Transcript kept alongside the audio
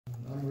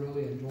I'm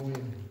really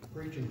enjoying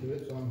preaching to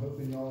it, so I'm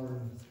hoping y'all are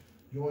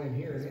enjoying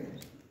hearing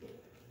it.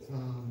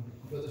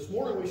 But this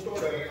morning we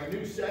start a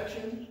new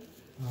section.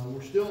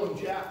 We're still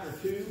in chapter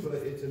 2, but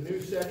it's a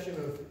new section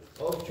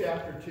of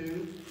chapter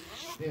 2.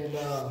 And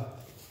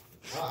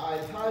I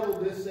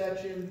titled this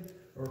section,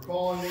 or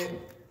calling it,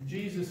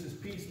 Jesus'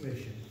 Peace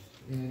Mission.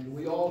 And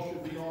we all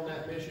should be on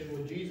that mission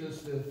with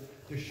Jesus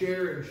to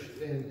share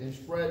and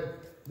spread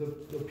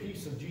the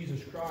peace of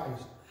Jesus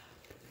Christ.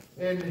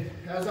 And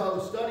as I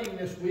was studying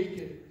this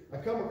week, I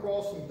come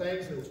across some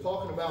things that was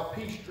talking about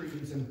peace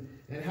treaties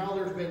and how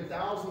there's been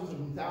thousands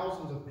and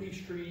thousands of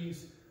peace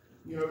treaties,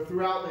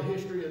 throughout the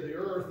history of the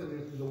earth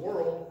and the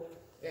world,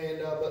 and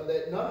but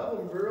that none of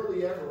them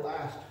really ever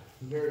last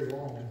very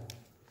long.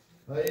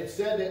 It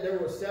said that there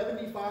were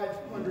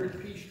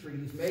 7,500 peace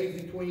treaties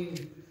made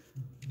between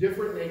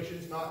different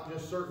nations, not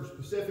just certain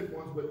specific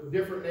ones, but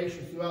different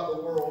nations throughout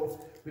the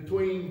world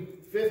between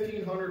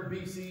 1500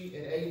 BC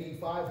and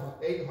AD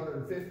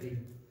 850,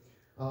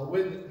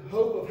 with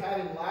hope of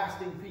having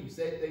lasting peace.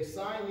 They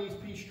signed these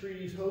peace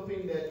treaties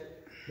hoping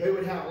that they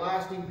would have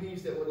lasting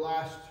peace that would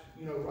last,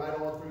 right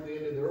on through the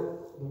end of the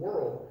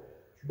world.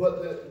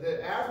 But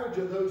the average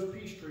of those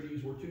peace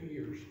treaties were 2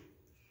 years.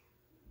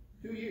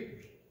 2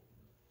 years.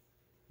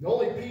 The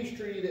only peace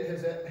treaty that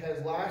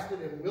has lasted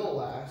and will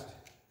last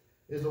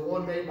is the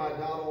one made by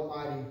God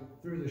Almighty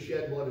through the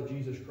shed blood of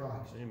Jesus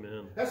Christ.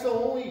 Amen. That's the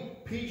only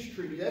peace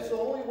treaty. That's the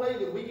only way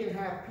that we can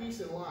have peace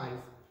in life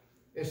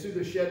is through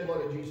the shed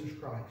blood of Jesus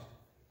Christ.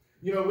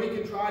 We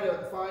can try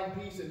to find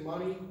peace in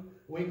money.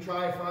 We can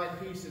try to find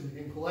peace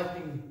in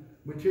collecting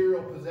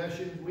material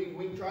possessions. We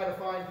can try to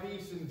find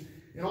peace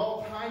in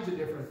all kinds of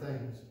different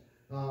things.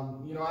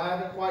 I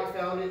haven't quite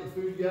found it in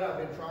food yet. I've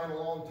been trying a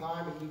long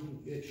time,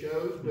 and it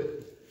shows.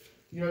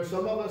 But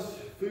some of us,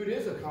 food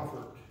is a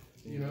comfort.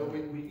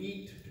 We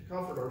eat to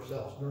comfort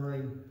ourselves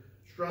during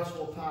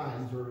stressful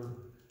times, or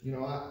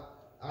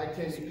I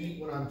tend to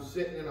eat when I'm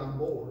sitting and I'm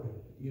bored.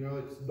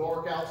 It's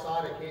dark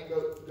outside. I can't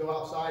go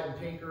outside and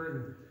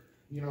tinker,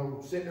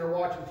 and sitting there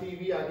watching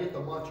TV, I get the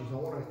munchies. I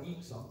want to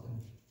eat something.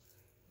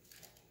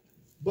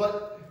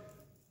 But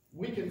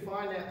we can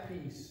find that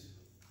peace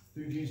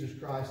through Jesus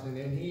Christ,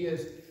 and He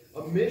is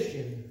a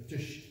mission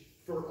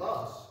for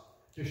us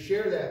to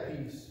share that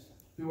peace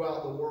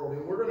throughout the world.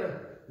 And we're going to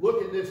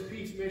look at this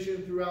peace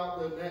mission throughout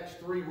the next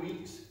 3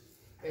 weeks,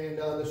 and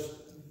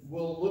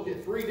we'll look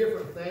at 3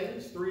 different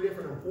things, 3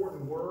 different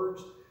important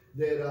words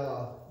that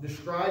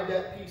describe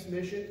that peace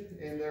mission,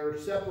 and their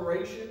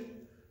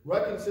separation,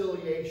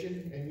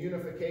 reconciliation, and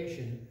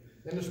unification.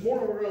 And this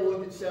morning we're going to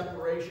look at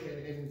separation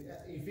in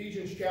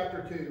Ephesians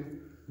chapter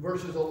 2,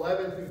 verses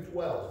 11 through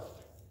 12.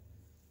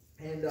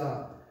 And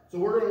so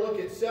we're going to look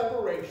at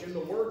separation, the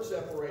word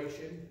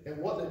separation, and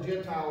what the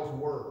Gentiles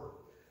were.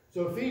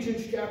 So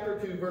Ephesians chapter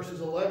 2,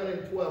 verses 11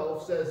 and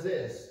 12 says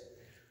this: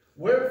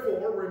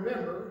 "Wherefore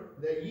remember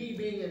that ye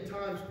being in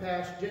times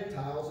past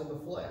Gentiles in the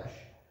flesh,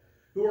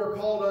 who are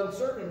called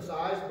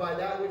uncircumcised by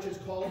that which is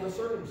called the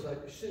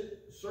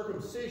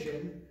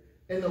circumcision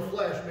in the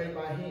flesh made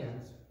by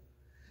hands,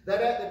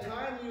 that at the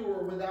time you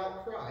were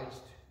without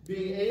Christ,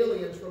 being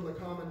aliens from the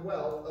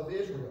commonwealth of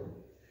Israel,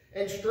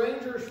 and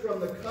strangers from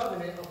the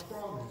covenant of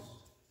promise,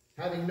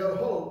 having no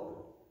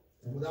hope,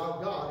 and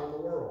without God in the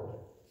world."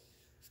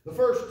 The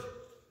first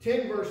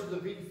 10 verses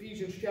of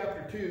Ephesians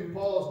chapter 2,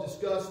 Paul has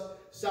discussed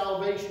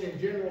salvation in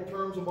general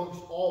terms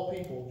amongst all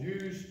people,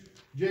 Jews,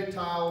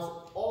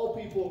 Gentiles, all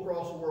people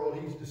across the world.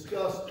 He's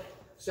discussed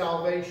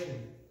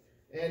salvation.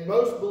 And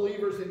most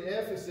believers in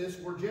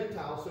Ephesus were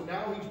Gentiles, so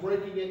now he's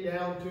breaking it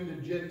down to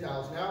the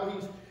Gentiles. Now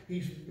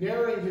he's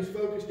narrowing his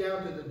focus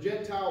down to the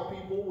Gentile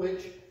people,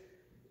 which,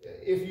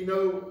 if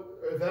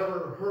have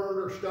ever heard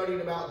or studied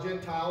about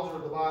Gentiles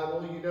or the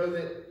Bible, you know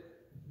that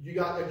you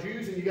got the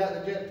Jews and you got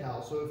the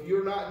Gentiles. So if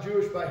you're not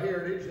Jewish by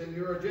heritage, then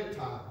you're a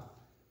Gentile.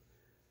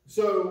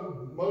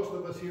 So most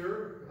of us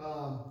here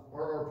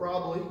are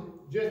probably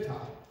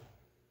Gentile.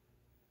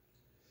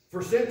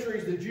 For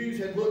centuries, the Jews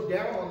had looked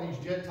down on these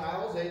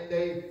Gentiles.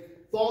 They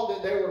thought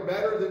that they were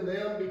better than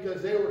them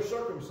because they were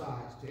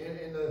circumcised.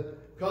 And the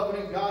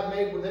covenant God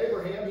made with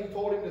Abraham, He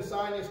told him to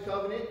sign this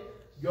covenant,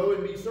 go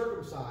and be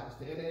circumcised.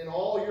 And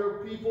all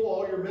your people,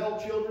 all your male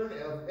children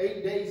of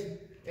 8 days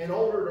and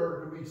older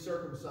are to be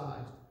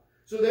circumcised.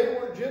 So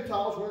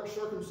Gentiles weren't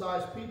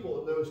circumcised people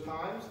at those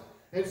times.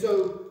 And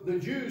so the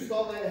Jews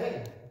thought that,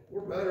 hey,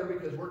 we're better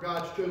because we're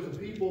God's chosen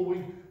people.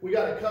 We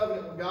got a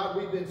covenant with God.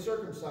 We've been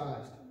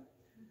circumcised.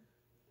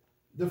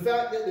 The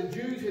fact that the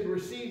Jews had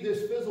received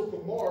this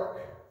physical mark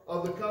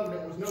of the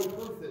covenant was no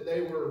proof that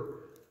they were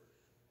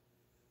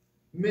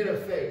men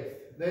of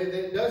faith.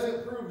 That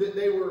doesn't prove that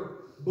they were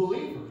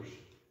believers.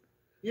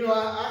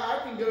 I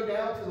can go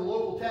down to the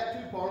local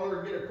tattoo parlor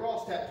and get a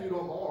cross tattooed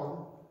on my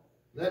arm.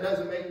 That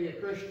doesn't make me a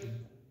Christian.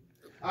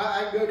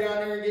 I can go down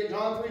there and get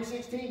John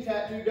 3:16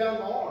 tattooed down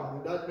my arm.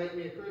 It doesn't make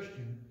me a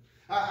Christian.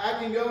 I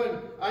can go and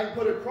I can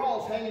put a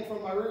cross hanging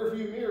from my rear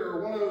view mirror,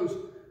 or one of those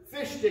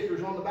fish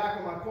stickers on the back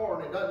of my car,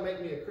 and it doesn't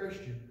make me a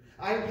Christian.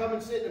 I can come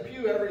and sit in a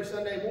pew every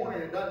Sunday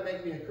morning, and it doesn't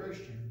make me a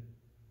Christian.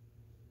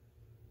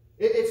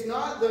 It's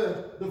not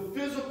the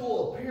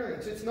physical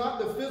appearance. It's not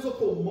the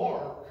physical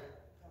mark.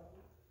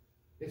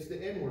 It's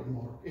the inward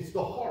mark. It's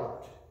the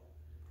heart.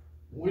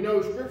 We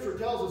know Scripture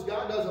tells us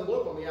God doesn't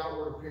look on the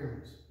outward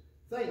appearance.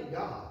 Thank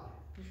God.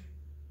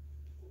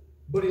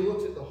 But He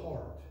looks at the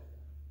heart.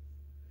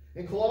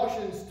 In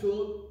Colossians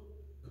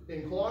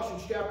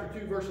chapter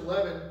 2, verse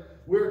 11,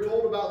 we're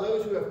told about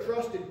those who have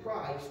trusted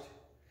Christ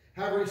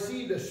have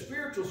received a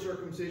spiritual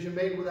circumcision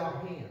made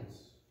without hands.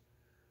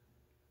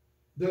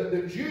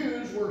 The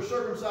Jews were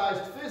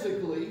circumcised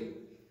physically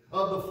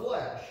of the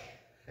flesh.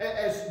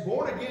 As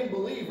born-again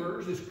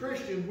believers, as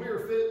Christians,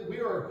 we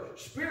are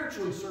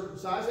spiritually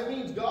circumcised. That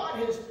means God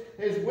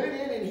has went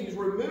in and He's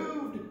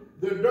removed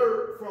the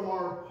dirt from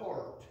our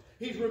heart.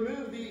 He's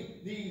removed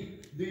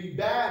the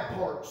bad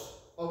parts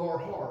of our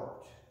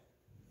heart.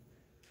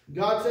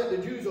 God set the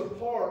Jews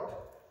apart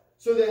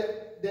so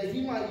that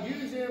He might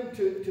use them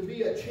to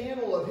be a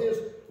channel of His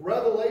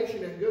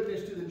revelation and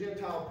goodness to the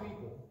Gentile people.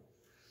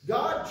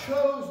 God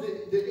chose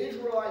the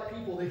Israelite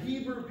people, the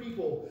Hebrew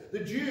people, the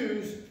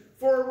Jews,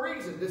 for a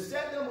reason, to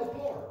set them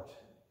apart.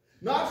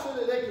 Not so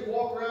that they could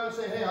walk around and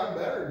say, hey, I'm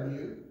better than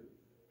you.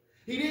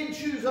 He didn't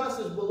choose us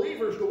as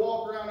believers to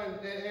walk around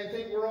and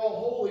think we're all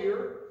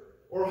holier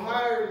or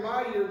higher and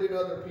mightier than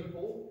other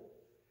people.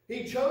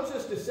 He chose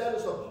us to set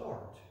us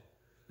apart.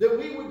 That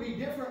we would be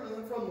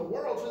different from the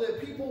world so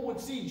that people would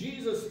see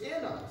Jesus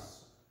in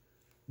us.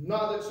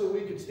 Not that so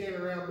we could stand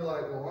around and be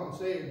like, well, I'm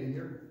saved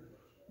and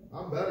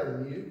I'm better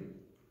than you.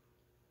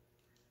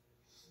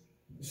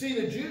 See,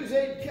 the Jews,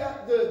 they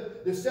kept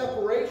the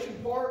separation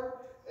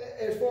part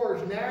as far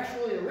as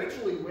nationally and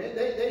ritually went.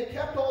 They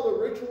kept all the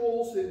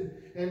rituals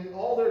and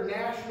all their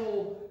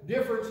national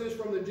differences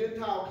from the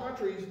Gentile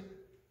countries.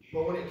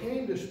 But when it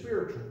came to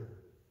spiritual,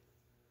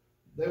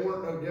 they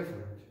weren't no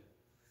different.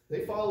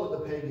 They followed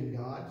the pagan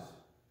gods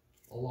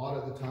a lot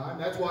of the time.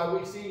 That's why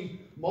we see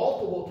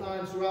multiple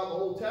times throughout the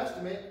Old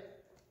Testament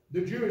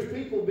the Jewish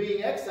people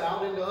being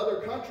exiled into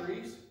other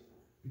countries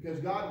because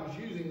God was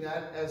using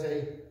that as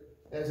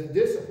a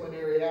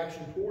disciplinary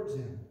action towards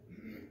them.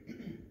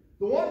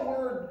 The one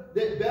word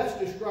that best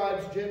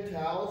describes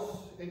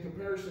Gentiles in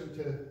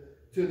comparison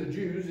to the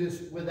Jews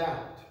is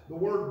without. The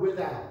word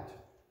without.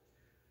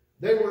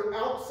 They were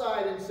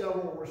outside in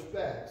several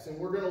respects. And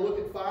we're going to look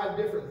at 5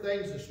 different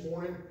things this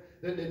morning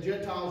that the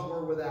Gentiles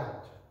were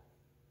without.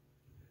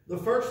 The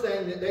first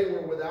thing that they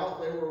were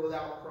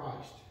without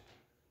Christ.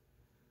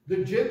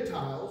 The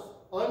Gentiles,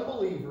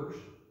 unbelievers,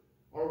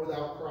 are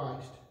without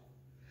Christ.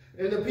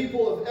 And the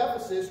people of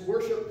Ephesus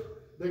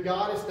worshiped the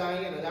goddess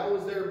Diana. That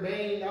was the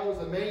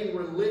main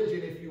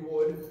religion, if you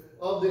would,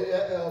 of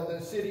the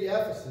city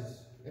Ephesus.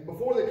 And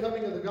before the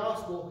coming of the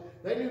gospel,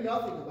 they knew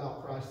nothing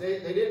about Christ. They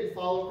didn't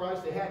follow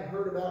Christ. They hadn't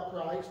heard about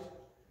Christ.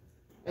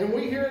 And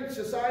we hear in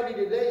society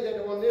today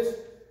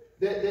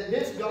that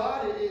this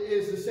God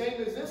is the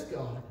same as this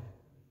God.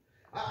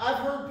 I've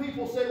heard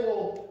people say,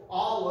 well,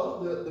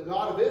 Allah, the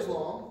God of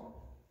Islam,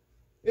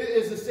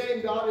 is the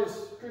same God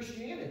as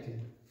Christianity.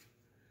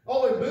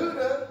 Oh, and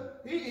Buddha,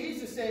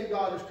 he's the same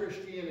God as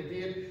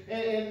Christianity.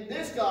 And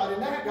this God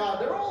and that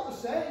God, they're all the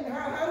same.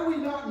 How do we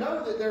not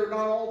know that they're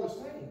not all the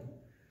same?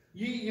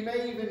 You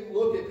may even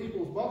look at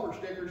people's bumper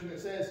stickers and it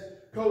says,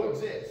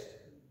 coexist.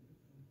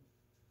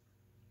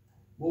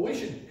 Well, we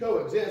should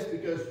coexist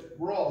because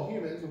we're all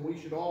humans and we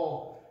should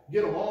all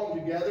get along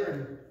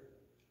together,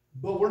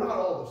 but we're not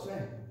all the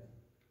same.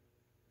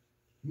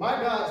 My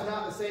God's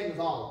not the same as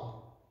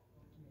Allah.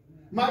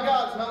 My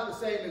God's not the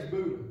same as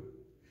Buddha.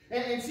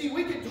 And see,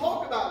 we can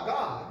talk about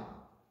God,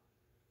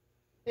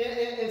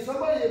 and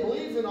somebody that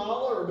believes in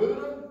Allah or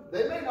Buddha,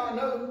 they may not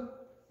know.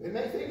 They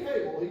may think,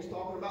 hey, well, he's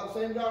talking about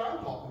the same God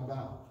I'm talking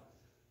about.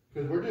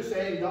 Because we're just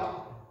saying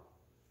God.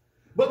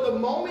 But the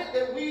moment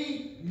that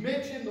we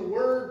mention the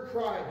word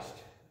Christ,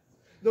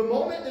 the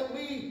moment that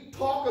we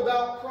talk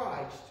about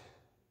Christ,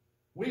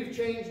 we've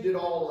changed it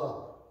all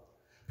up.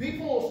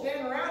 People will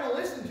stand around and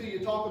listen to you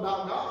talk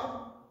about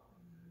God.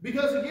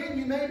 Because again,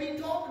 you may be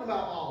talking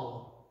about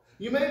Allah.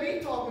 You may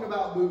be talking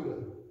about Buddha.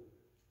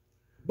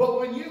 But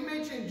when you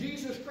mention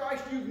Jesus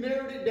Christ, you've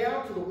narrowed it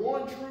down to the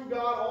one true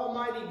God,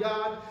 Almighty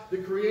God, the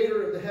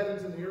creator of the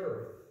heavens and the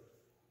earth.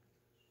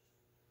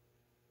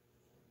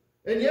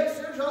 And yes,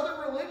 there's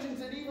other religions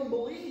that even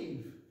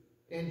believe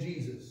in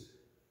Jesus.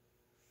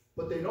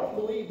 But they don't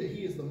believe that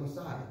He is the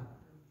Messiah.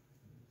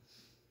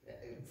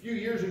 A few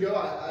years ago,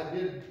 I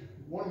did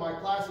one of my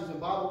classes in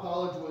Bible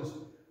college was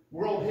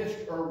world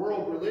history or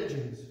world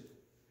religions.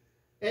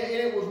 And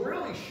it was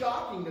really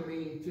shocking to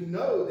me to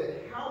know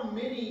that how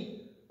many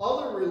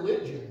other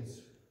religions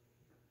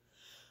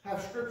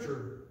have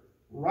Scripture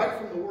right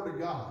from the Word of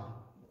God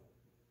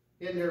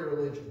in their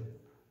religion.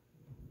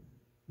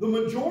 The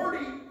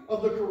majority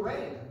of the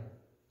Quran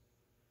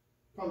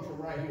comes from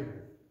right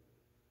here.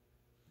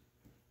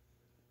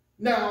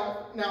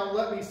 Now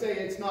let me say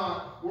it's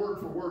not word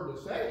for word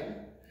the same.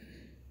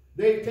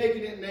 They've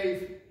taken it and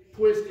they've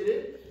twisted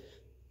it.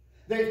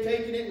 They've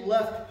taken it and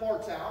left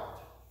parts out.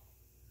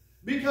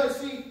 Because,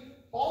 see,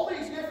 all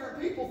these different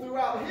people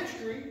throughout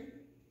history,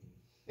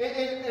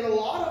 And a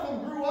lot of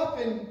them grew up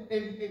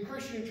in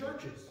Christian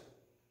churches.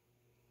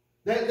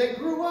 They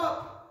grew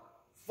up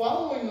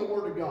following the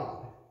Word of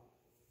God.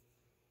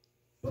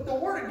 But the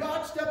Word of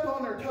God stepped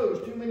on their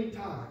toes too many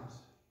times.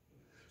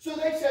 So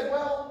they said,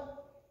 well,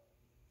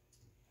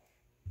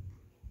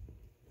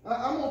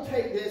 I'm going to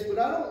take this, but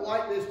I don't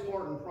like this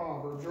part in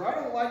Proverbs, or I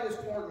don't like this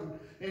part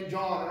in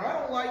John, or I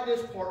don't like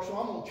this part, so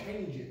I'm going to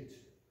change it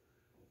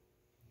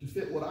to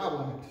fit what I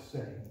want it to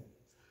say.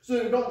 So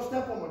that it don't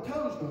step on my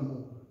toes no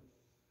more.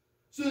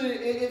 So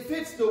that it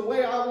fits the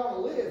way I want to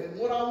live and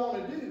what I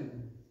want to do.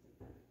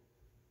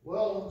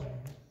 Well,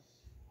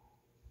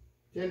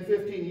 10,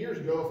 15 years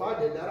ago, if I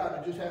did that,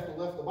 I'd just have to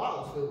left the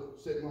Bible still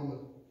sitting on the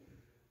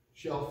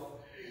shelf.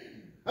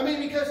 I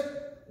mean, because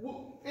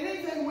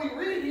anything we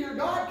read here,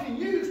 God can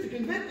use to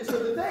convict us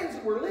of the things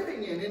that we're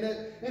living in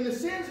and the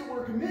sins that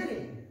we're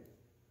committing.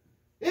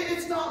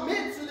 It's not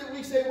meant so that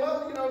we say,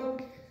 well, you know,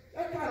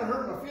 that kind of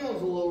hurt my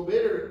feelings a little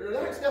bit, or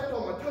that stepped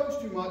on my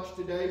toes too much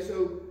today,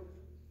 so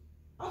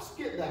I'll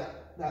skip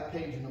that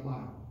page in the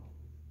Bible.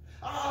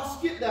 I'll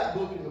skip that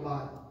book in the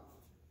Bible.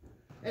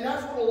 And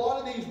that's what a lot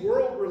of these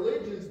world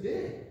religions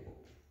did.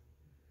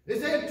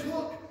 Is they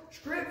took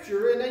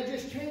Scripture and they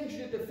just changed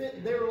it to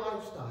fit their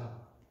lifestyle.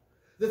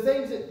 The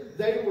things that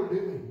they were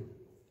doing.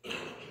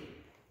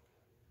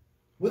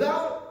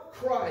 Without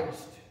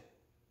Christ,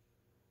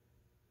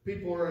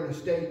 people are in a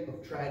state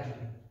of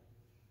tragedy.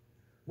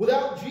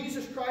 Without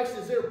Jesus Christ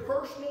as their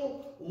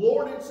personal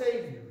Lord and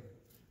Savior.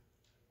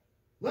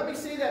 Let me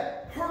say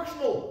that.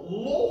 Personal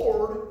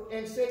Lord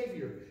and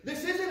Savior.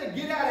 This isn't a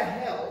get out of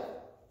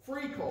hell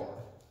free card.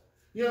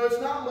 You know,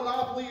 it's not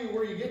Monopoly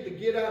where you get the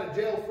get out of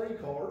jail free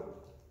card.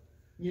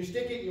 You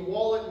stick it in your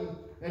wallet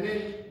and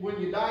then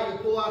when you die you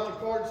pull out your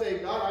card and say,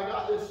 God, I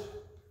got this.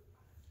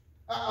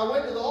 I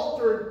went to the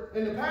altar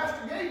and the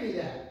pastor gave me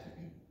that.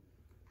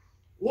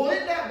 Well,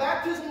 isn't that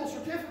baptismal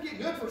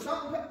certificate good for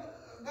something,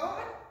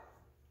 God?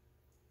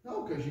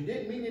 No, because you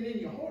didn't mean it in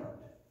your heart.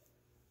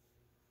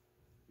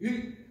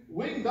 We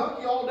can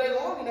dunk you all day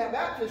long in that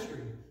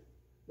baptistry.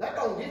 That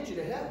don't get you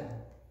to heaven.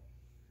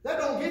 That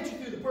don't get you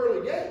through the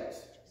pearly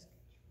gates.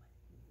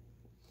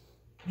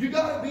 You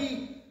got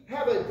to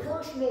have a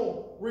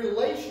personal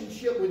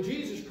relationship with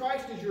Jesus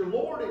Christ as your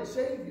Lord and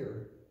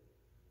Savior.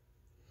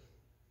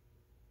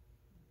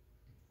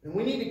 And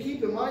we need to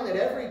keep in mind that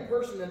every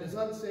person that is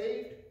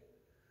unsaved,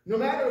 no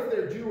matter if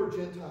they're Jew or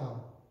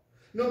Gentile,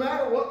 no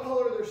matter what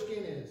color their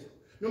skin is,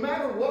 no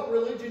matter what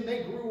religion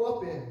they grew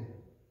up in,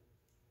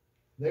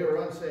 they are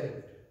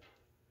unsaved.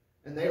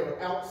 And they are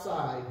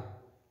outside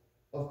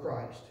of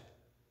Christ.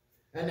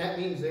 And that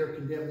means they're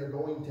condemned. They're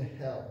going to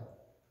hell.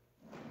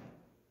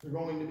 They're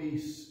going to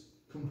be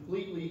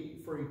completely,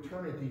 for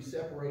eternity,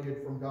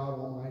 separated from God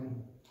Almighty.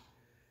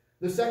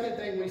 The second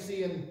thing we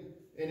see in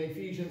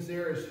Ephesians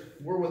there is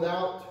we're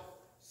without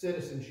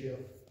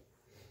citizenship.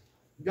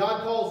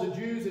 God calls the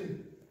Jews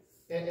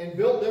and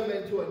built them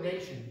into a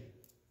nation.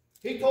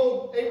 He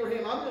told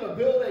Abraham, I'm going to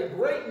build a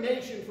great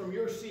nation from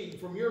your seed,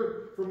 from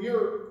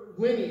your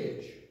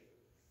lineage.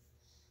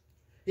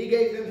 He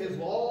gave them his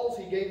laws.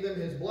 He gave them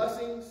his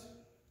blessings.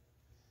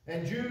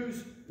 And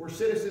Jews were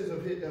citizens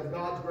of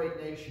God's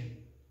great nation.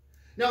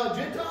 Now, a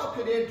Gentile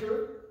could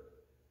enter,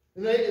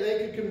 and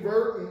they could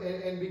convert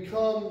and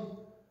become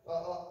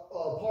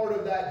a part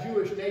of that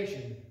Jewish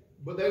nation,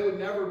 but they would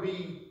never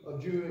be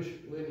of Jewish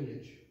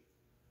lineage.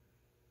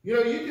 You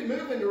know, you can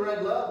move into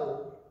Red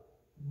Level,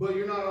 but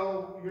you're not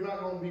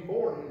going to be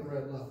born in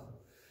Red Level.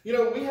 You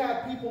know, we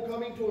have people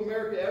coming to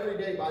America every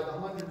day by the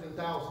hundreds and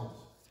thousands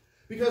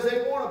because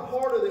they want a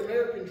part of the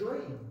American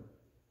dream.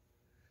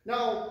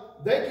 Now,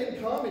 they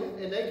can come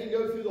and they can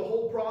go through the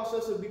whole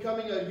process of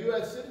becoming a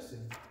U.S.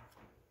 citizen.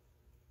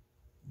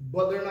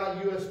 But they're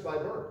not U.S. by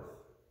birth.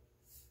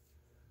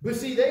 But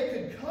see, they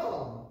could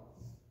come.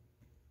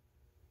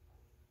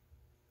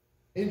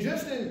 And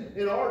just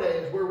in our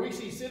days, where we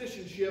see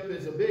citizenship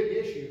as a big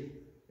issue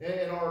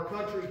in our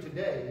country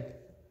today,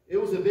 it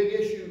was a big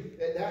issue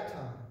at that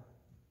time.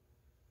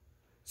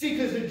 See,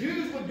 because the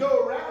Jews would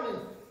go around and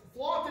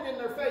flaunt it in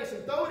their face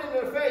and throw it in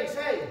their face.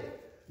 Hey,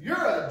 you're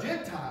a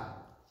Gentile.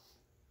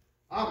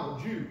 I'm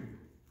a Jew.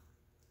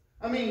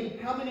 I mean,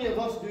 how many of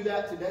us do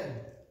that today?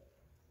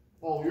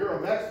 Oh, you're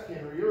a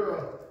Mexican, or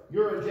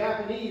you're a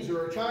Japanese,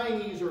 or a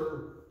Chinese,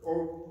 or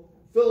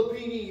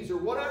Filipinese, or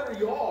whatever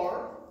you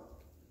are.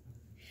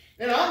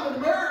 And I'm an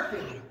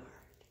American.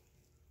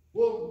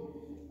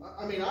 Well,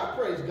 I mean, I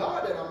praise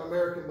God that I'm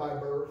American by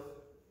birth.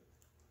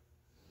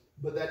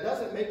 But that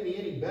doesn't make me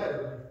any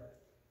better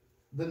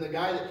than the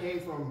guy that came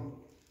from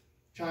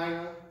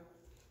China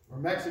or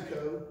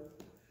Mexico.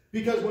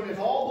 Because when it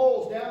all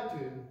boils down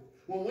to,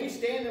 when we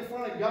stand in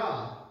front of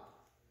God,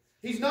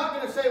 He's not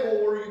going to say,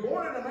 well, were you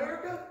born in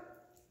America?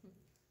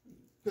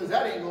 Because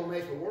that ain't going to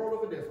make a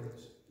world of a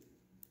difference.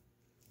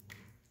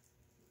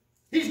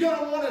 He's going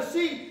to want to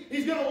see,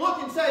 He's going to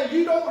look and say,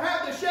 you don't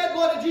have the shed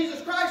blood of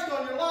Jesus Christ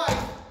on your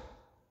life.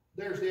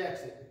 There's the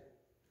exit.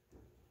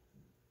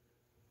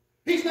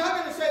 He's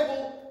not going to say,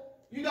 well,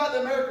 you got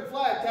the American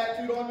flag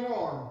tattooed on your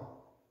arm.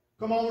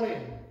 Come on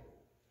in.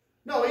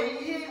 No,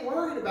 he ain't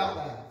worried about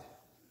that.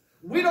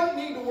 We don't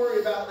need to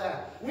worry about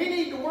that. We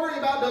need to worry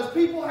about, does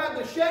people have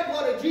the shed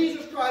blood of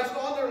Jesus Christ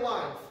on their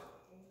life?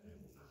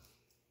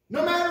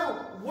 No matter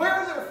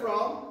where they're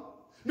from,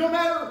 no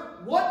matter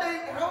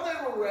how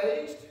they were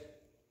raised,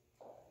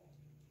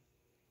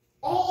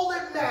 all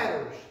that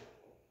matters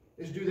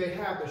is, do they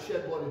have the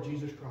shed blood of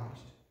Jesus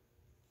Christ?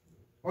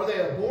 Are they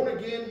a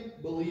born-again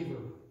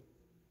believer?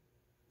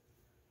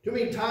 Too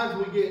many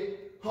times we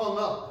get hung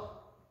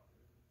up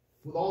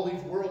with all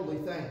these worldly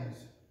things,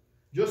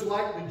 just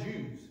like the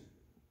Jews.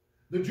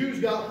 The Jews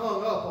got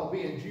hung up on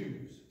being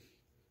Jews.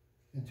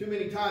 And too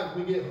many times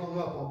we get hung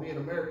up on being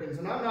Americans.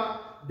 And I'm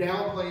not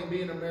downplaying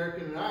being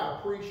American, and I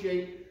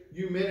appreciate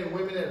you men and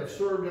women that have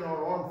served in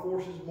our armed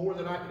forces more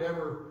than I could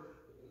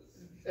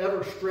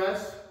ever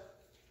stress.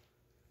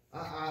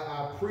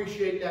 I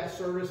appreciate that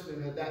service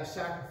and that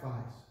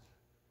sacrifice.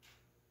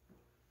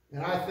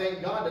 And I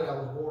thank God that I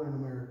was born in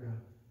America.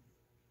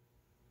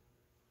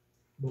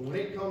 But when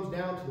it comes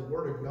down to the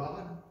Word of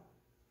God,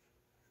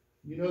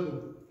 you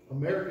know,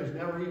 America's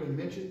never even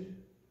mentioned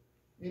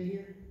in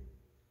here.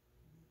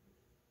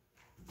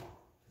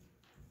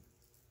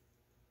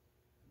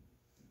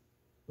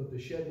 But the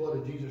shed blood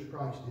of Jesus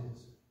Christ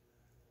is.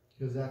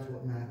 Because that's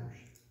what matters.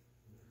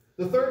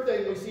 The third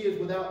thing we see is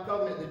without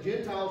covenant. The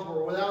Gentiles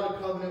were without a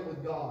covenant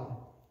with God.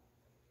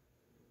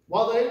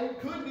 While they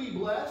could be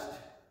blessed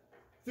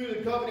through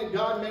the covenant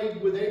God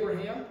made with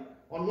Abraham,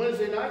 on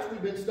Wednesday nights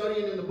we've been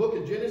studying in the book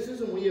of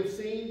Genesis, and we have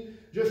seen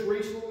just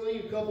recently,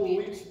 a couple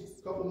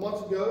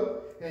months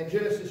ago, in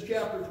Genesis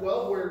chapter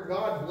 12, where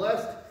God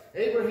blessed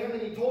Abraham,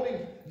 and he told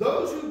him,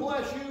 those who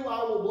bless you,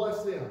 I will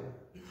bless them.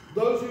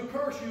 Those who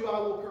curse you, I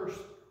will curse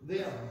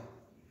them.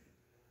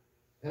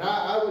 And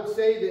I would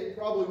say that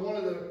probably one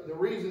of the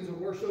reasons that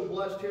we're so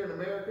blessed here in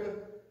America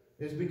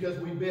is because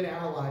we've been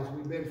allies,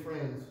 we've been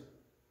friends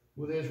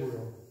with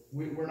Israel.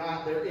 We're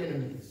not their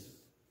enemies.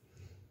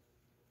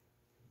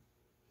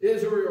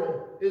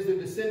 Israel is the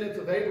descendants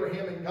of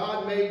Abraham, and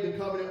God made the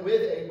covenant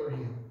with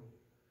Abraham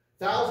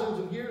thousands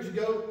of years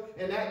ago,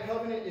 and that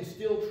covenant is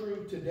still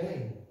true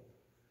today.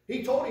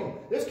 He told him,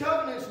 this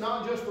covenant is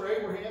not just for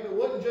Abraham. It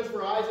wasn't just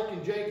for Isaac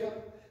and Jacob.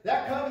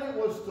 That covenant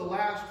was to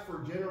last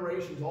for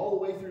generations, all the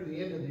way through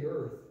the end of the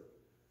earth.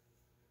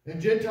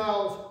 And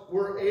Gentiles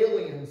were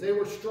aliens. They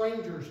were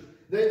strangers.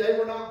 They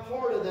were not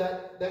part of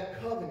that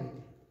covenant.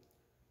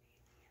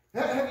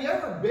 Have you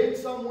ever been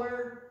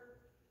somewhere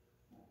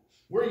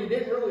where you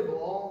didn't really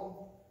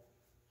belong?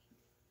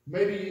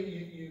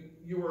 Maybe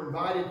you were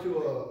invited to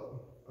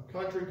a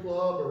country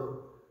club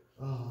or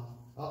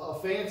a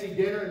fancy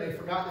dinner, and they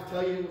forgot to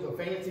tell you it was a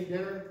fancy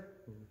dinner.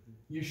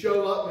 You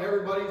show up and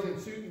everybody's in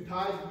suit and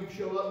ties, and you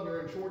show up and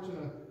you're in shorts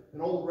and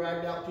an old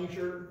ragged out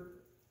t-shirt.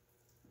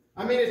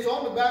 I mean, it's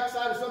on the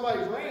backside of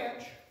somebody's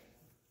ranch.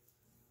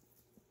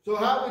 So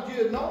how would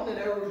you have known that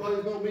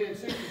everybody's going to be in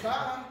suit and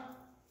tie?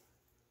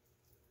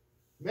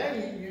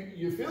 Man,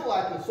 you feel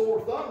like a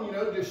sore thumb, you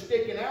know, just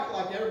sticking out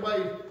like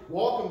everybody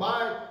walking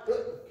by.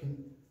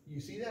 Can you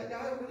see that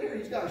guy over there?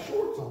 He's got his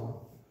shorts on.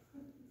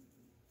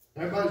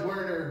 Everybody's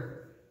wearing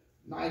their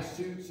nice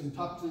suits and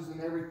tuxes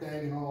and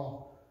everything and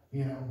all,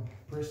 you know,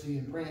 prissy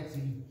and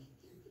prancy.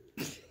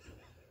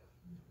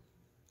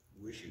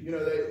 You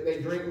know,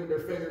 they drink with their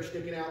fingers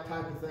sticking out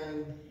type of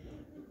thing.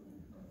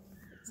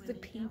 It's the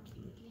pinky.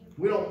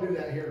 We don't do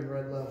that here in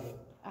Red Level.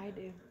 I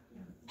do.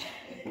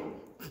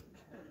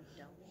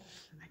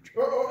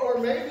 Or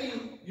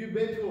maybe you've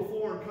been to a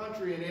foreign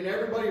country and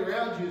everybody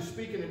around you is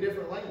speaking a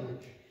different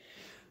language.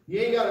 You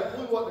ain't got a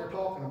clue what they're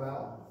talking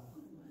about.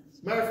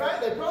 Matter of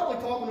fact, they're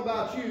probably talking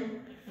about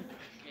you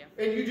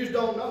and you just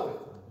don't know it.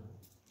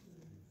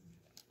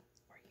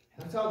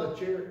 That's how the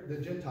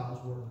Gentiles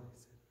were.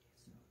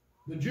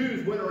 The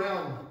Jews went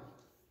around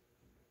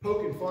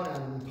poking fun at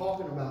them and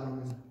talking about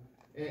them,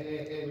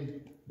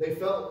 and they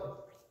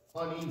felt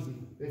uneasy.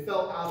 They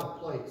felt out of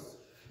place.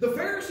 The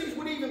Pharisees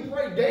would even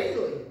pray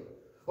daily.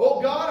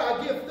 Oh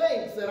God, I give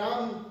thanks that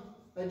I'm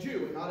a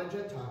Jew and not a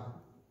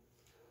Gentile.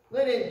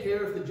 They didn't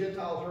care if the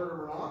Gentiles heard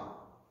them or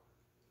not,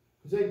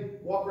 because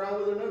they'd walk around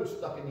with their nose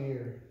stuck in the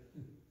air.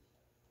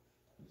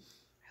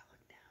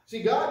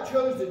 See, God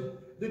chose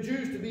the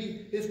Jews to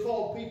be His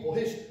called people,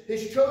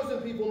 His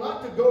chosen people,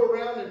 not to go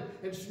around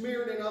and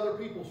smear it in other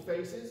people's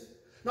faces,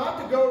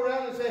 not to go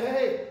around and say,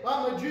 hey,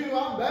 I'm a Jew,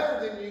 I'm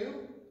better than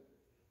you.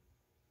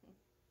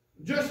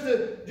 Just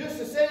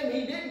the same,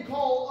 He didn't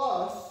call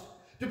us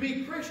to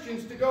be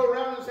Christians to go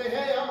around and say,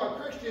 hey, I'm a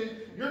Christian,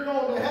 you're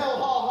going to hell,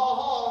 ha, ha,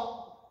 ha.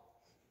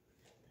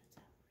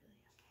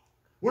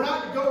 We're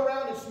not to go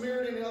around and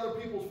smear it in other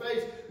people's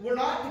face. We're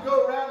not to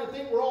go around and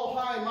think we're all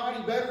high and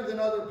mighty, better than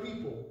other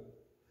people.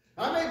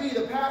 I may be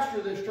the pastor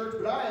of this church,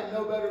 but I am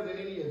no better than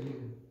any of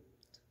you.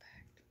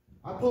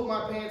 I put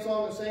my pants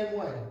on the same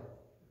way.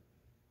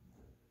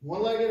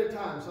 One leg at a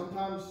time.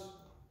 Sometimes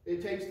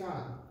it takes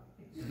time.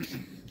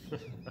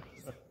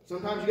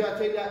 Sometimes you got to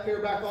take that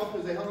pair back off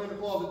because they hung in the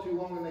closet too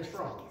long and they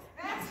shrunk.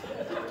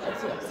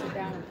 Sit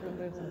down and throw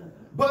those in.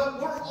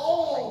 But we're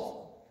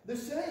all the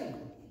same.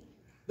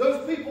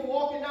 Those people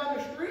walking down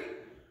the street,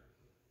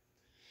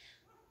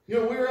 You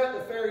know, we were at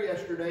the fair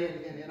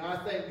yesterday, and I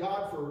thank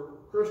God for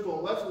Crystal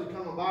and Leslie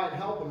coming by and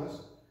helping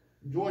us.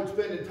 Enjoyed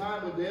spending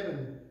time with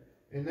them,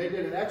 and they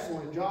did an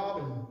excellent job,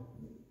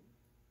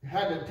 and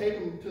had to take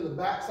them to the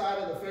back side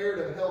of the fair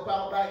to help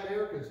out back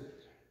there because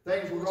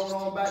things were going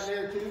on back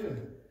there too.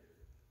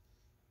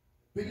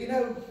 But you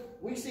know,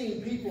 we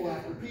seen people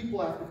after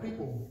people after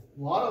people.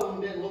 A lot of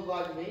them didn't look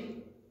like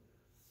me.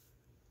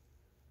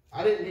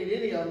 I didn't meet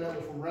any of them that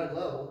was from Red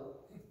Level.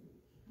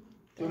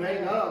 So they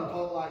ain't none of them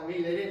talk like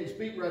me. They didn't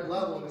speak Red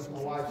Level, as my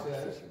wife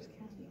says.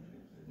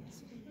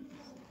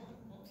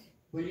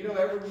 But you know,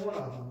 every one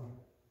of them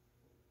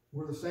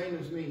were the same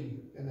as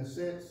me in the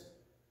sense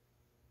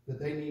that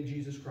they need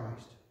Jesus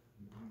Christ.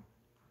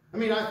 I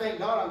mean, I thank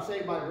God I'm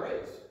saved by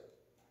grace.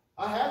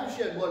 I have the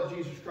shed blood of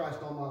Jesus Christ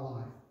on my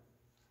life.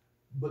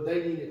 But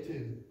they need it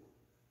too.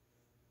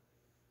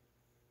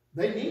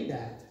 They need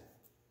that.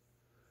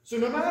 So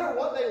no matter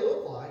what they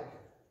look like,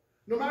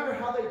 no matter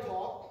how they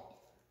talk,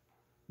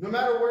 no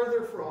matter where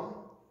they're from,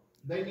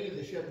 they need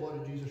the shed blood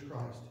of Jesus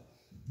Christ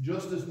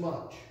just as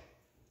much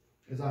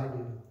as I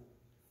do.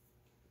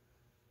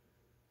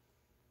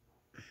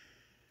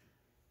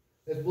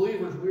 As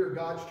believers, we are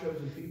God's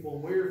chosen people,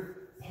 and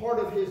we're part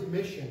of His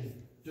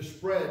mission to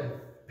spread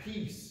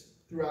peace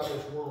throughout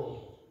this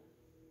world.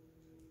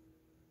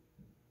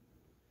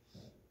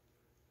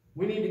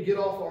 We need to get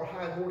off our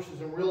high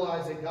horses and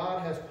realize that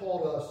God has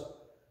called us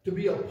to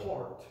be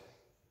apart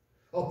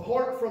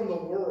from the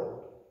world,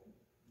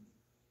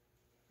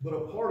 but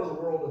a part of the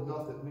world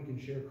enough that we can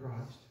share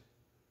Christ.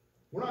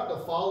 We're not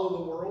to follow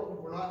the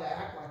world. We're not to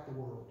act like the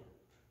world.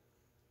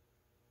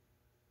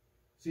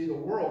 See, the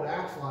world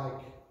acts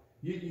like,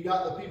 you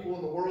got the people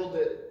in the world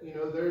that, you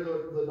know, they're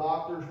the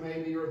doctors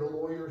maybe, or the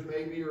lawyers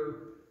maybe, or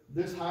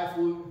this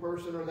highfalutin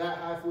person or that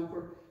highfalutin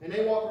person, and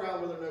they walk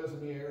around with their nose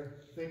in the air,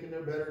 thinking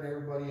they're better than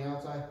everybody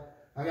else.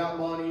 I got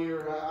money,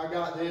 or I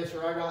got this,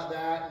 or I got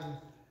that, and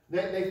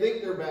they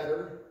think they're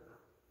better.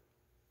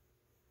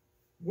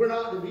 We're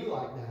not to be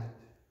like that.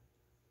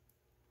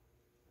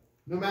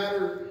 No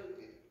matter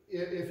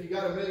if you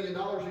got $1 million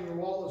in your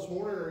wallet this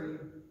morning, or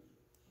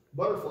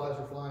butterflies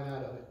are flying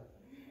out of it.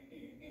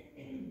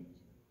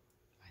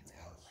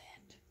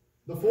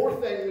 The fourth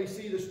thing we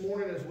see this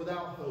morning is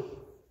without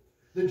hope.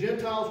 The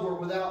Gentiles were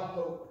without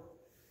hope.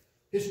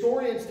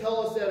 Historians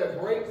tell us that a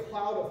great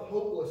cloud of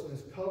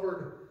hopelessness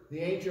covered the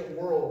ancient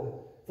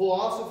world.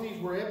 Philosophies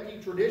were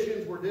empty,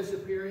 traditions were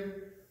disappearing,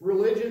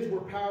 religions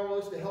were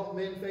powerless to help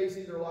men face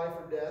either life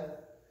or death.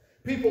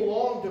 People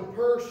longed to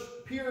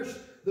pierce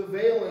the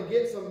veil and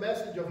get some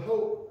message of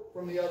hope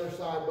from the other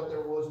side, but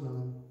there was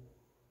none.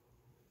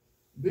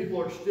 People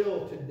are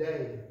still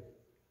today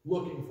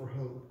looking for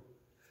hope.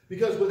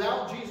 Because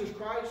without Jesus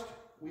Christ,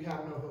 we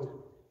have no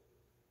hope.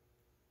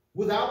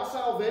 Without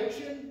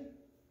salvation,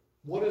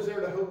 what is there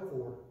to hope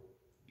for?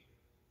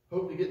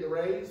 Hope to get the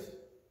raise?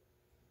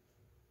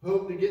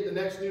 Hope to get the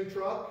next new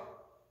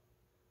truck?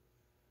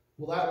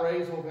 Well, that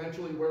raise will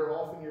eventually wear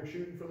off and you're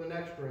shooting for the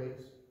next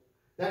raise.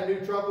 That new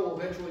truck will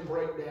eventually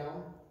break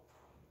down.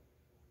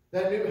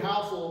 That new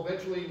house will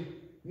eventually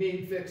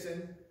need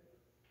fixing.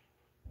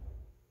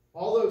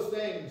 All those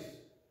things,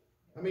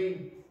 I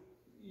mean,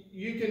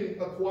 you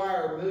can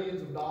acquire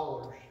millions of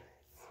dollars.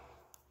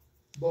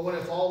 But when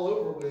it's all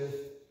over with,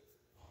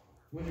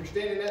 when you're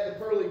standing at the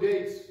pearly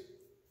gates,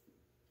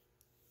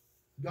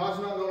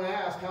 God's not going to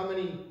ask how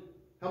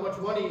much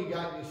money you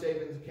got in your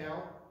savings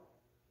account.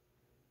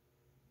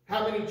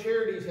 How many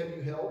charities have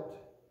you helped?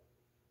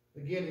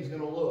 Again, He's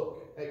going to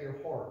look at your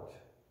heart.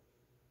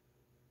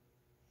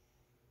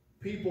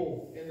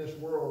 People in this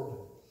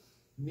world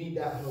need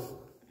that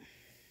hope.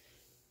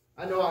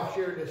 I know I've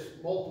shared this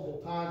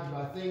multiple times,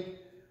 but I think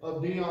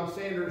of Deion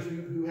Sanders,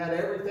 who had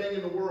everything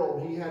in the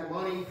world. He had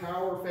money,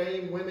 power,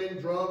 fame,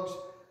 women, drugs,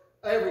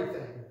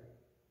 everything.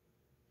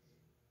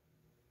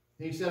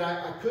 He said,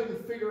 I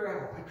couldn't figure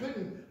out, I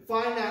couldn't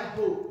find that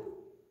hope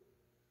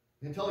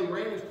until he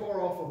ran his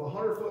car off of a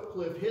 100-foot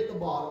cliff, hit the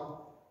bottom,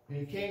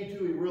 and he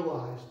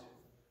realized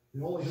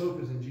the only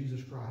hope is in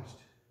Jesus Christ.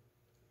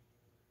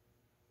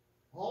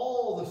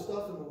 All the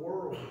stuff in the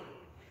world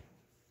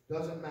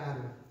doesn't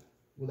matter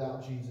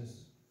without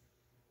Jesus.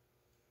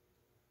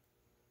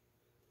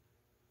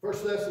 1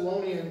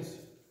 Thessalonians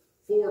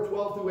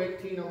 4:12 through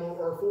 18,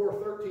 or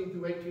 4:13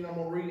 through 18, I'm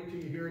going to read it to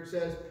you here. It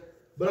says,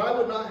 "But I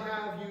would not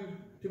have you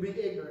to be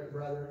ignorant,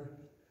 brethren,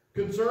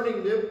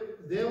 concerning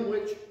them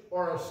which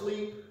are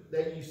asleep,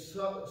 that ye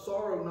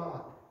sorrow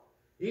not,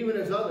 even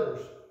as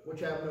others which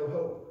have no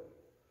hope.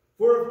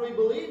 For if we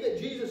believe that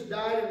Jesus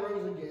died and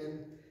rose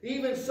again,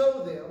 even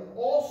so them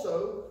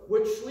also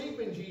which sleep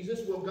in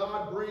Jesus will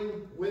God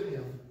bring with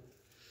Him.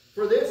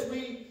 For this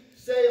we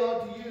say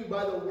unto you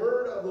by the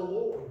word of the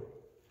Lord,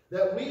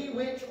 that we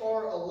which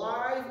are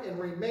alive and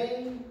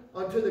remain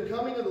unto the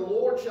coming of the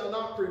Lord shall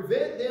not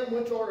prevent them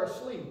which are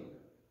asleep.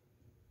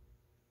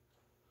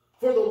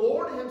 For the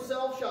Lord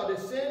Himself shall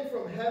descend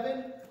from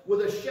heaven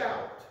with a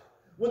shout,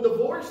 with the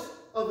voice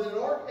of an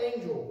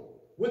archangel,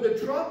 with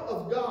the trump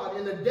of God,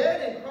 and the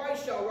dead in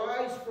Christ shall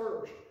rise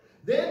first.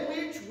 Then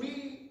which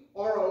we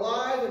are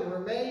alive and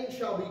remain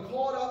shall be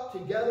caught up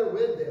together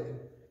with them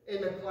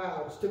in the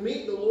clouds to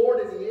meet the Lord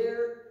in the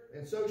air,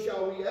 and so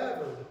shall we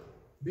ever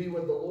be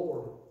with the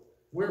Lord.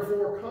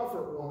 Wherefore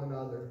comfort one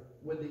another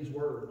with these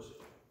words.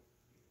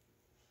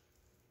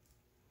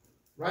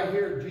 Right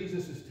here,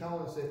 Jesus is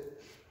telling us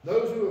that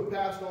those who have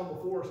passed on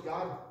before us,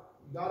 God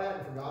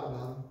hadn't forgot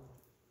about them.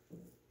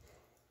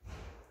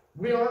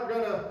 We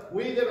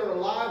that are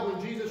alive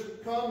when Jesus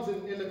comes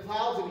in the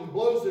clouds and he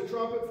blows the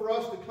trumpet for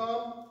us to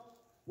come,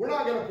 we're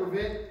not going to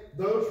prevent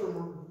those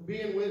from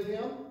being with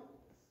him.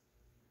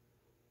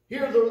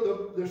 Here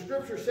the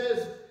scripture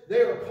says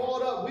they are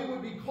caught up. We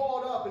would be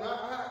caught up. And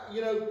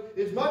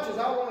as much as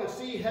I want to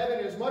see heaven,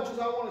 as much as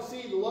I want to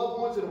see the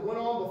loved ones that have went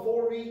on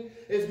before me,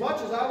 as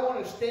much as I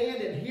want to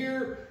stand and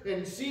hear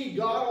and see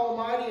God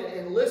Almighty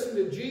and listen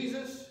to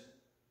Jesus,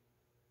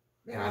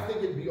 man, I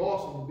think it'd be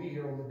awesome to be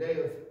here on the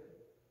day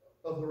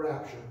of the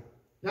rapture.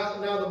 Now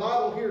the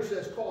Bible here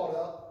says caught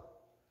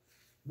up.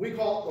 We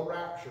call it the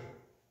rapture.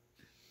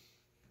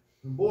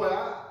 And boy,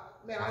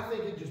 I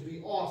think it'd just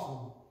be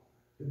awesome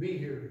to be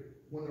here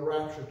when the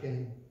rapture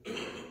came.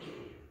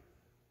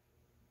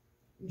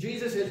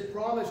 Jesus has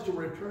promised to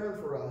return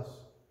for us.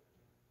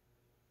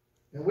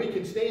 And we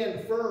can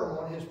stand firm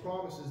on his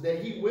promises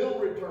that he will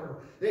return,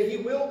 that he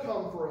will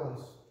come for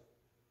us.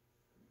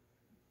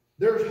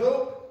 There's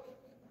hope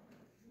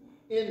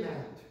in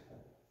that.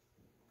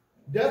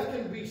 Death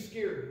can be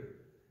scary.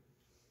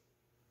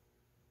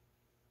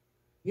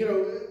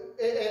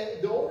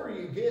 The older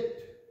you get,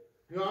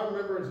 I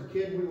remember as a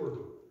kid we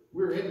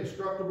were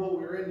indestructible,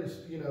 we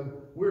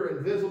were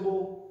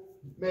invisible.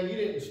 Man, you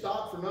didn't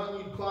stop for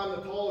nothing. You'd climb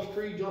the tallest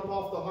tree, jump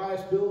off the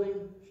highest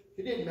building.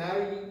 It didn't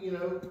matter,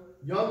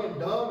 young and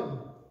dumb. And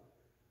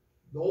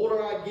the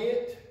older I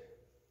get,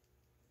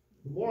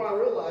 the more I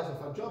realize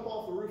if I jump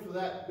off the roof of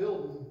that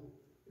building,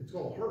 it's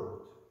going to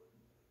hurt.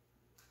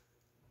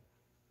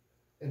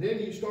 And then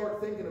you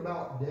start thinking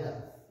about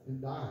death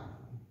and dying.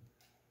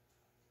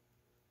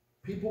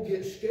 People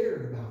get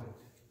scared about it.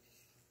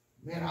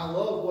 Man, I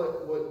love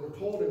what we're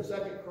told in 2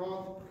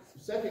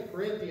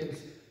 Corinthians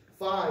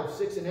 5,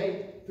 6, and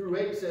 8 through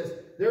 8 says,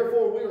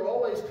 therefore we are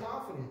always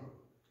confident,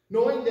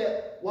 knowing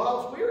that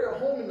whilst we are at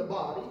home in the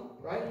body,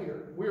 right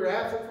here, we are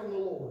absent from the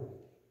Lord.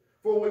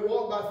 For we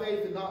walk by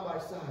faith and not by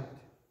sight.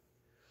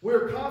 We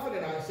are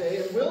confident, I say,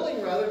 and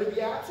willing rather to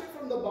be absent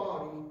from the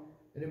body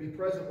and to be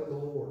present with the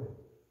Lord.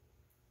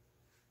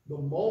 The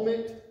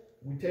moment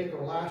we take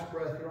our last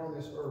breath here on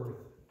this earth,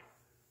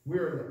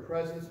 we're in the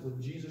presence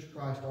with Jesus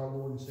Christ, our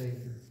Lord and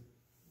Savior.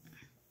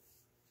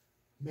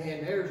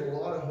 Man, there's a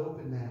lot of hope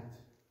in that.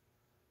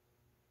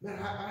 Man,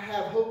 I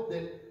have hope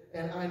that,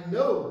 and I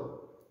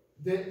know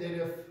that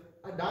if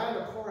I die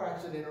in a car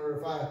accident or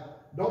if I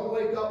don't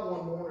wake up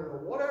one morning or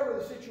whatever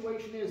the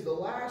situation is, the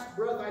last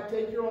breath I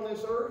take here on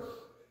this earth,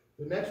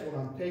 the next one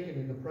I'm taking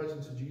in the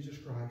presence of Jesus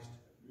Christ.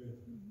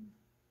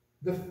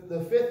 Yeah.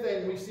 The fifth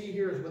thing we see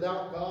here is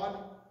without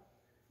God.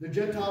 The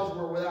Gentiles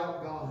were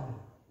without God.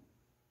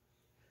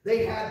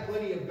 They had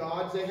plenty of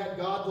gods. They had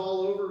gods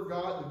all over.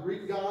 God, the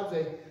Greek gods.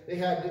 They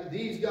had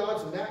these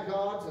gods and that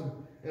gods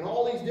and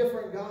all these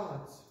different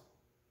gods.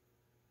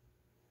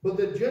 But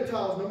the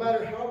Gentiles, no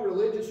matter how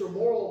religious or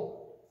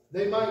moral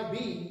they might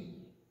be,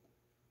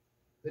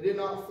 they did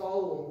not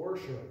follow and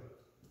worship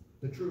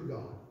the true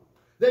God.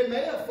 They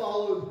may have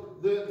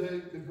followed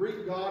the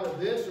Greek god of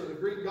this or the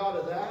Greek god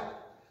of that.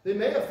 They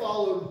may have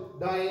followed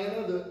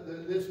Diana,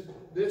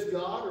 this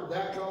god or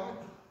that god.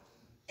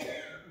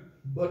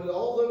 But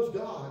all those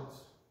gods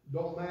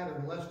don't matter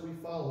unless we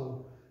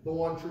follow the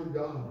one true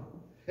God.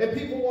 And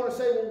people want to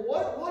say,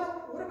 well,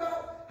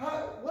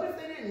 what if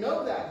they didn't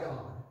know that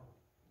God?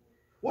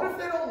 What if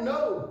they don't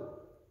know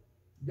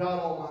God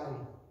Almighty?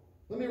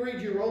 Let me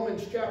read you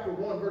Romans chapter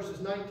 1,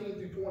 verses 19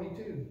 through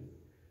 22.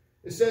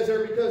 It says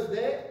there,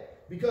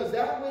 because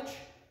that which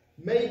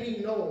may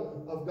be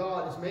known of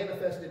God is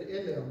manifested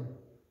in them,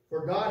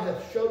 for God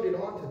hath showed it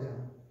unto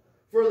them.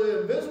 For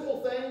the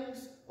invisible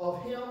things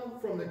of him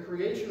from the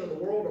creation of the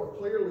world are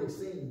clearly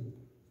seen,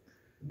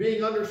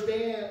 being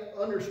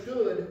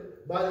understood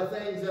by the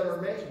things that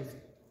are made,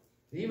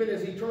 even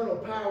his eternal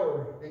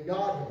power and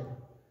Godhead,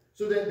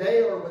 so that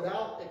they are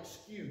without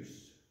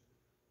excuse.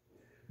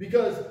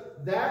 Because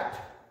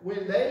that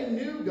when they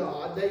knew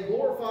God, they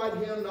glorified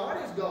him not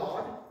as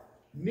God,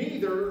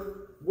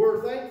 neither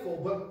were thankful,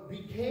 but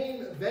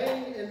became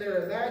vain in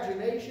their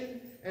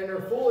imagination, and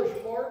their foolish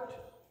heart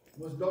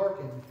was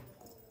darkened.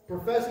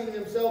 Professing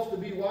themselves to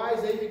be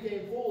wise, they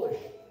became foolish.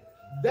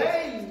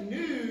 They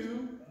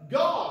knew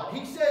God.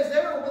 He says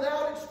they were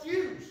without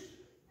excuse.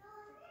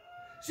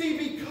 See,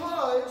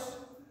 because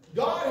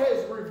God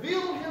has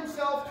revealed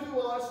himself to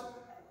us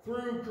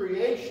through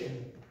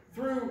creation,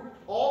 through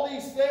all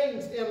these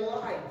things in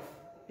life.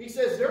 He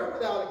says they're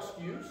without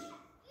excuse.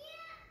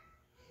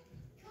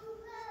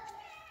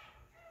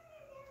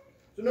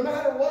 So no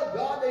matter what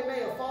God they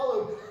may have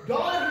followed,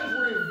 God has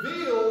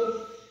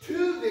revealed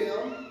to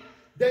them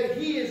that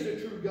he is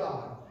the true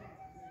God.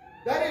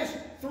 That is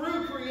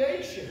through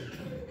creation.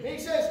 And he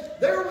says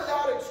they're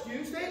without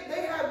excuse.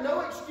 They have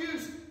no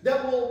excuse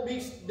that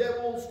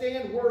will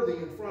stand worthy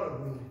in front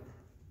of me.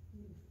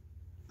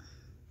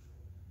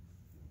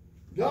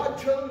 God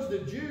chose the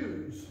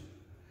Jews,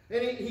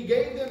 and He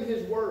gave them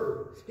His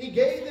word. He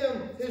gave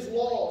them His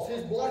laws,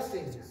 His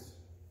blessings.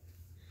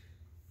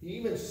 He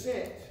even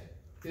sent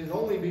His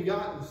only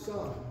begotten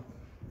Son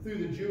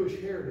through the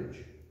Jewish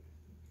heritage.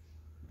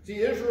 See,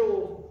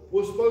 Israel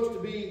was supposed to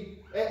be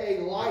a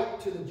light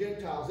to the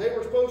Gentiles. They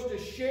were supposed to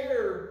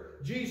share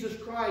Jesus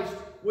Christ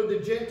with the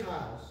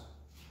Gentiles.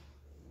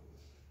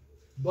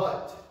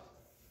 But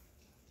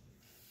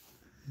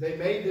they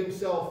made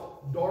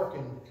themselves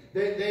darkened.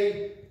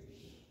 They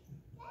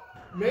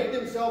made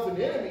themselves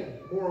an enemy,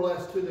 more or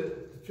less, to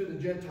the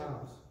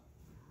Gentiles.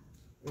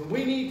 And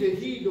we need to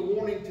heed the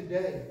warning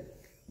today.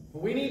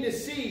 We need to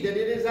see that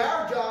it is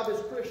our job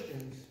as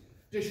Christians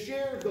to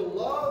share the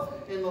love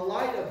and the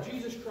light of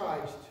Jesus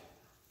Christ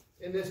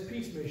in this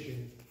peace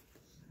mission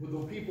with the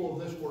people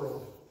of this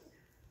world.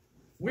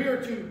 We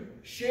are to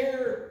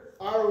share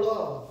our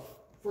love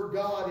for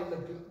God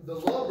and the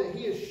love that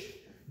He has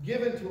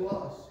given to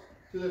us,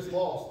 to this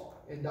lost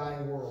and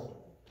dying world.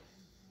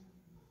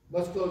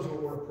 Let's close with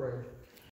a word of prayer.